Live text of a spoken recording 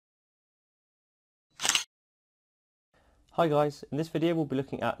Hi guys, in this video we'll be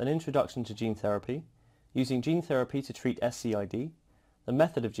looking at an introduction to gene therapy, using gene therapy to treat SCID, the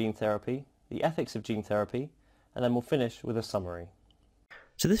method of gene therapy, the ethics of gene therapy, and then we'll finish with a summary.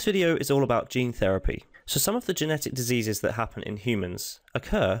 So this video is all about gene therapy. So some of the genetic diseases that happen in humans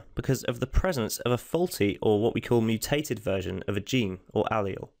occur because of the presence of a faulty or what we call mutated version of a gene or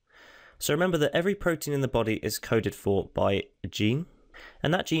allele. So remember that every protein in the body is coded for by a gene,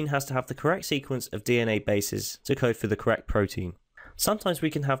 and that gene has to have the correct sequence of DNA bases to code for the correct protein. Sometimes we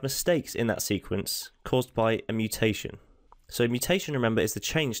can have mistakes in that sequence caused by a mutation. So a mutation, remember, is the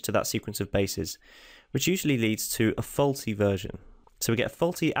change to that sequence of bases, which usually leads to a faulty version. So we get a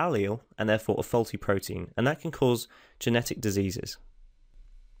faulty allele and therefore a faulty protein, and that can cause genetic diseases.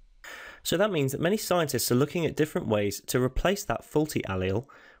 So that means that many scientists are looking at different ways to replace that faulty allele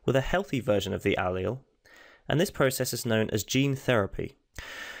with a healthy version of the allele, and this process is known as gene therapy.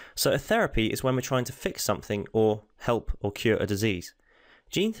 So a therapy is when we're trying to fix something or help or cure a disease.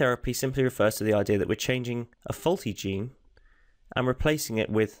 Gene therapy simply refers to the idea that we're changing a faulty gene and replacing it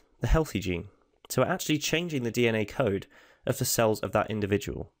with the healthy gene. So we're actually changing the DNA code of the cells of that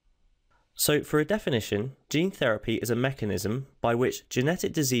individual. So for a definition, gene therapy is a mechanism by which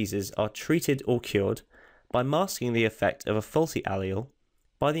genetic diseases are treated or cured by masking the effect of a faulty allele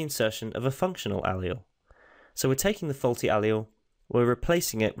by the insertion of a functional allele. So we're taking the faulty allele, we're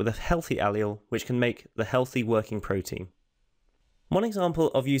replacing it with a healthy allele which can make the healthy working protein. One example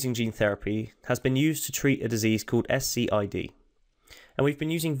of using gene therapy has been used to treat a disease called SCID. And we've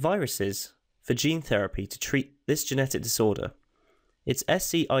been using viruses for gene therapy to treat this genetic disorder. It's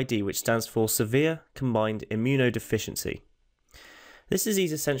SCID, which stands for Severe Combined Immunodeficiency. This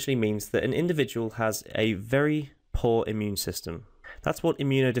disease essentially means that an individual has a very poor immune system. That's what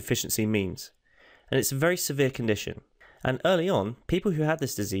immunodeficiency means. And it's a very severe condition. And early on, people who had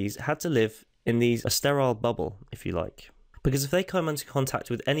this disease had to live in a sterile bubble, if you like. Because if they come into contact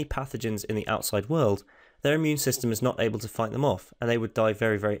with any pathogens in the outside world, their immune system is not able to fight them off, and they would die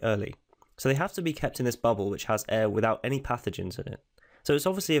very, very early. So they have to be kept in this bubble which has air without any pathogens in it. So it's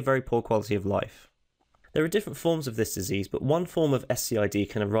obviously a very poor quality of life. There are different forms of this disease, but one form of SCID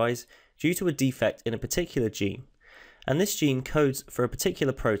can arise due to a defect in a particular gene. And this gene codes for a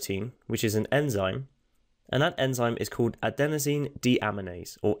particular protein, which is an enzyme, and that enzyme is called adenosine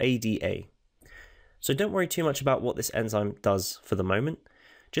deaminase, or ADA. So don't worry too much about what this enzyme does for the moment.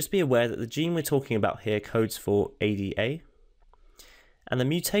 Just be aware that the gene we're talking about here codes for ADA, and the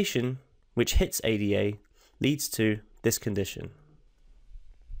mutation which hits ADA leads to this condition.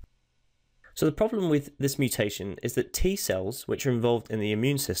 So the problem with this mutation is that T cells, which are involved in the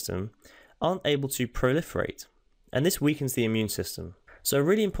immune system, aren't able to proliferate, and this weakens the immune system. So a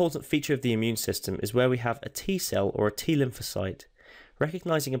really important feature of the immune system is where we have a T cell or a T lymphocyte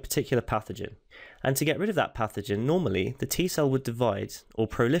recognizing a particular pathogen. And to get rid of that pathogen, normally the T cell would divide or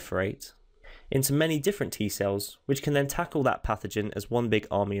proliferate into many different T cells, which can then tackle that pathogen as one big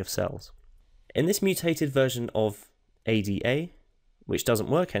army of cells. In this mutated version of ADA, which doesn't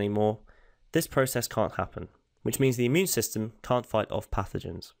work anymore, this process can't happen, which means the immune system can't fight off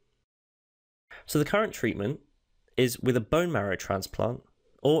pathogens. So the current treatment is with a bone marrow transplant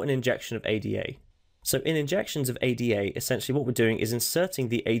or an injection of ADA. So in injections of ADA, essentially what we're doing is inserting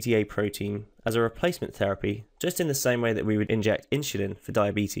the ADA protein as a replacement therapy, just in the same way that we would inject insulin for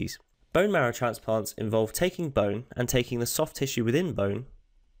diabetes. Bone marrow transplants involve taking bone and taking the soft tissue within bone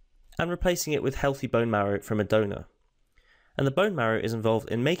and replacing it with healthy bone marrow from a donor. And the bone marrow is involved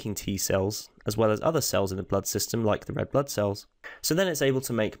in making T cells, as well as other cells in the blood system like the red blood cells, so then it's able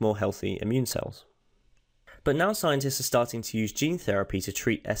to make more healthy immune cells. But now scientists are starting to use gene therapy to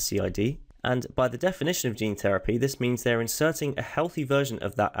treat SCID, and by the definition of gene therapy, this means they're inserting a healthy version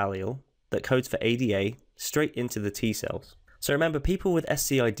of that allele that codes for ADA straight into the T cells. So remember, people with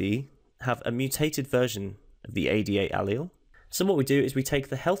SCID have a mutated version of the ADA allele. So what we do is we take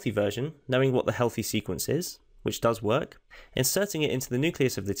the healthy version, knowing what the healthy sequence is, which does work, inserting it into the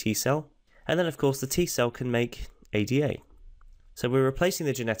nucleus of the T cell, and then of course the T cell can make ADA. So we're replacing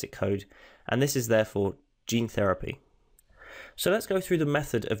the genetic code, and this is therefore gene therapy. So let's go through the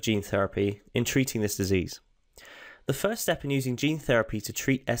method of gene therapy in treating this disease. The first step in using gene therapy to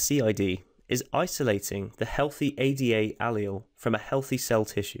treat SCID is isolating the healthy ADA allele from a healthy cell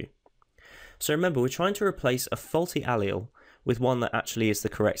tissue. So remember, we're trying to replace a faulty allele with one that actually is the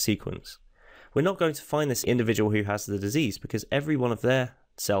correct sequence. We're not going to find this individual who has the disease because every one of their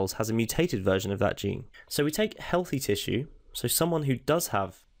cells has a mutated version of that gene. So we take healthy tissue, so someone who does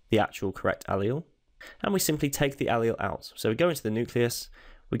have the actual correct allele, and we simply take the allele out. So we go into the nucleus,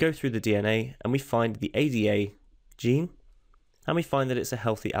 we go through the DNA, and we find the ADA gene, and we find that it's a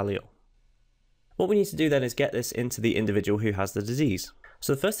healthy allele. What we need to do then is get this into the individual who has the disease.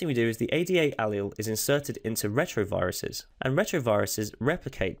 So the first thing we do is the ADA allele is inserted into retroviruses, and retroviruses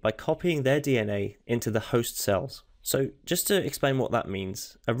replicate by copying their DNA into the host cells. So just to explain what that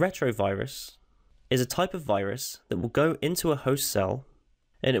means, a retrovirus is a type of virus that will go into a host cell,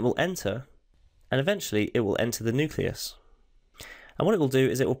 and it will enter, and eventually it will enter the nucleus. And what it will do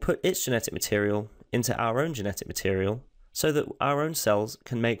is it will put its genetic material into our own genetic material so that our own cells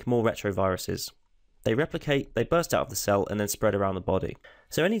can make more retroviruses. They replicate, they burst out of the cell and then spread around the body.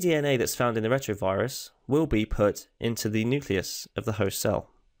 So any DNA that's found in the retrovirus will be put into the nucleus of the host cell.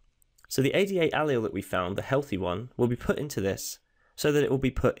 So the ADA allele that we found, the healthy one, will be put into this so that it will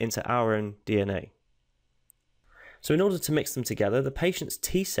be put into our own DNA. So in order to mix them together, the patient's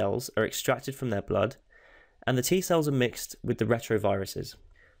T cells are extracted from their blood and the T cells are mixed with the retroviruses.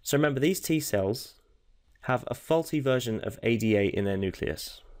 So remember, these T cells have a faulty version of ADA in their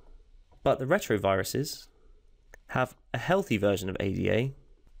nucleus. But the retroviruses have a healthy version of ADA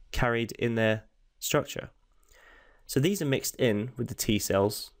carried in their structure. So these are mixed in with the T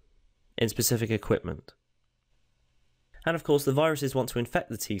cells in specific equipment. And of course the viruses want to infect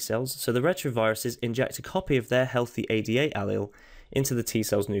the T cells, so the retroviruses inject a copy of their healthy ADA allele into the T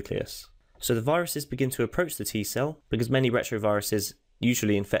cell's nucleus. So the viruses begin to approach the T cell, because many retroviruses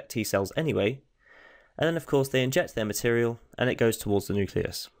usually infect T cells anyway, and then of course they inject their material and it goes towards the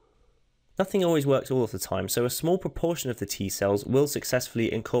nucleus. Nothing always works all of the time, so a small proportion of the T cells will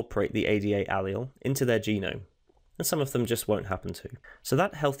successfully incorporate the ADA allele into their genome, and some of them just won't happen to. So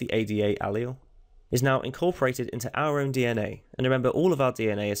that healthy ADA allele is now incorporated into our own DNA, and remember, all of our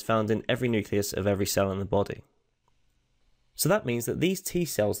DNA is found in every nucleus of every cell in the body. So that means that these T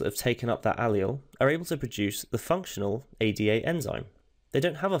cells that have taken up that allele are able to produce the functional ADA enzyme. They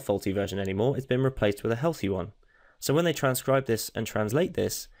don't have a faulty version anymore, it's been replaced with a healthy one. So when they transcribe this and translate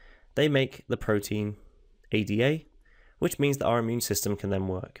this, they make the protein ADA, which means that our immune system can then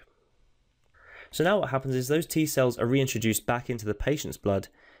work. So now what happens is those T cells are reintroduced back into the patient's blood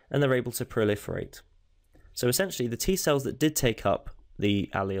and they're able to proliferate. So essentially the T cells that did take up the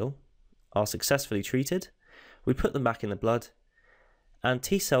allele are successfully treated, we put them back in the blood, and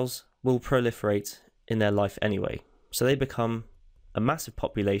T cells will proliferate in their life anyway. So they become a massive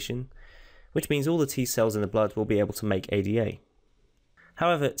population, which means all the T cells in the blood will be able to make ADA.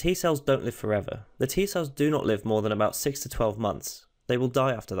 However, T cells don't live forever. The T cells do not live more than about 6 to 12 months. They will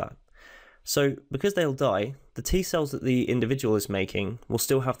die after that. So because they'll die, the T cells that the individual is making will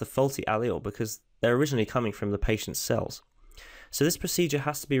still have the faulty allele because they're originally coming from the patient's cells. So this procedure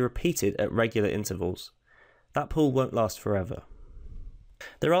has to be repeated at regular intervals. That pool won't last forever.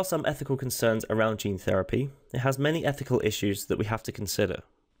 There are some ethical concerns around gene therapy. It has many ethical issues that we have to consider.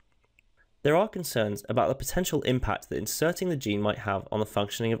 There are concerns about the potential impact that inserting the gene might have on the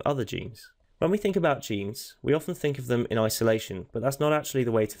functioning of other genes. When we think about genes, we often think of them in isolation, but that's not actually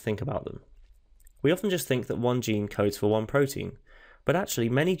the way to think about them. We often just think that one gene codes for one protein, but actually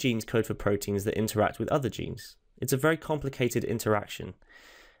many genes code for proteins that interact with other genes. It's a very complicated interaction,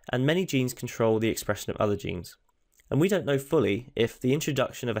 and many genes control the expression of other genes. And we don't know fully if the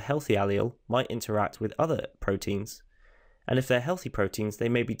introduction of a healthy allele might interact with other proteins, and if they're healthy proteins, they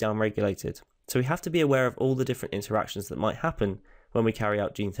may be downregulated. So we have to be aware of all the different interactions that might happen when we carry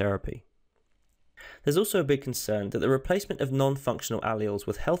out gene therapy. There's also a big concern that the replacement of non-functional alleles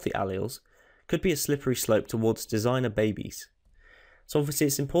with healthy alleles could be a slippery slope towards designer babies. So obviously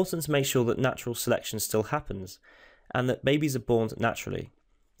it's important to make sure that natural selection still happens, and that babies are born naturally.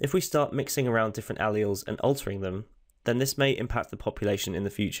 If we start mixing around different alleles and altering them, then this may impact the population in the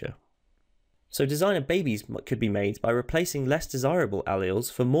future. So designer babies could be made by replacing less desirable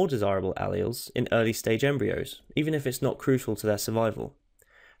alleles for more desirable alleles in early stage embryos, even if it's not crucial to their survival.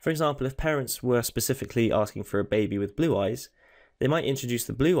 For example, if parents were specifically asking for a baby with blue eyes, they might introduce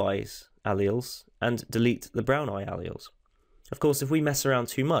the blue eyes alleles and delete the brown eye alleles. Of course, if we mess around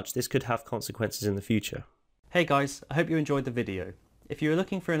too much, this could have consequences in the future. Hey guys, I hope you enjoyed the video. If you are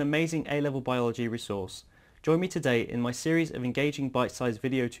looking for an amazing A-level biology resource, join me today in my series of engaging bite-sized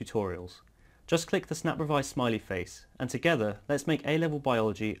video tutorials. Just click the SnapRevise smiley face, and together, let's make A-level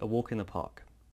biology a walk in the park.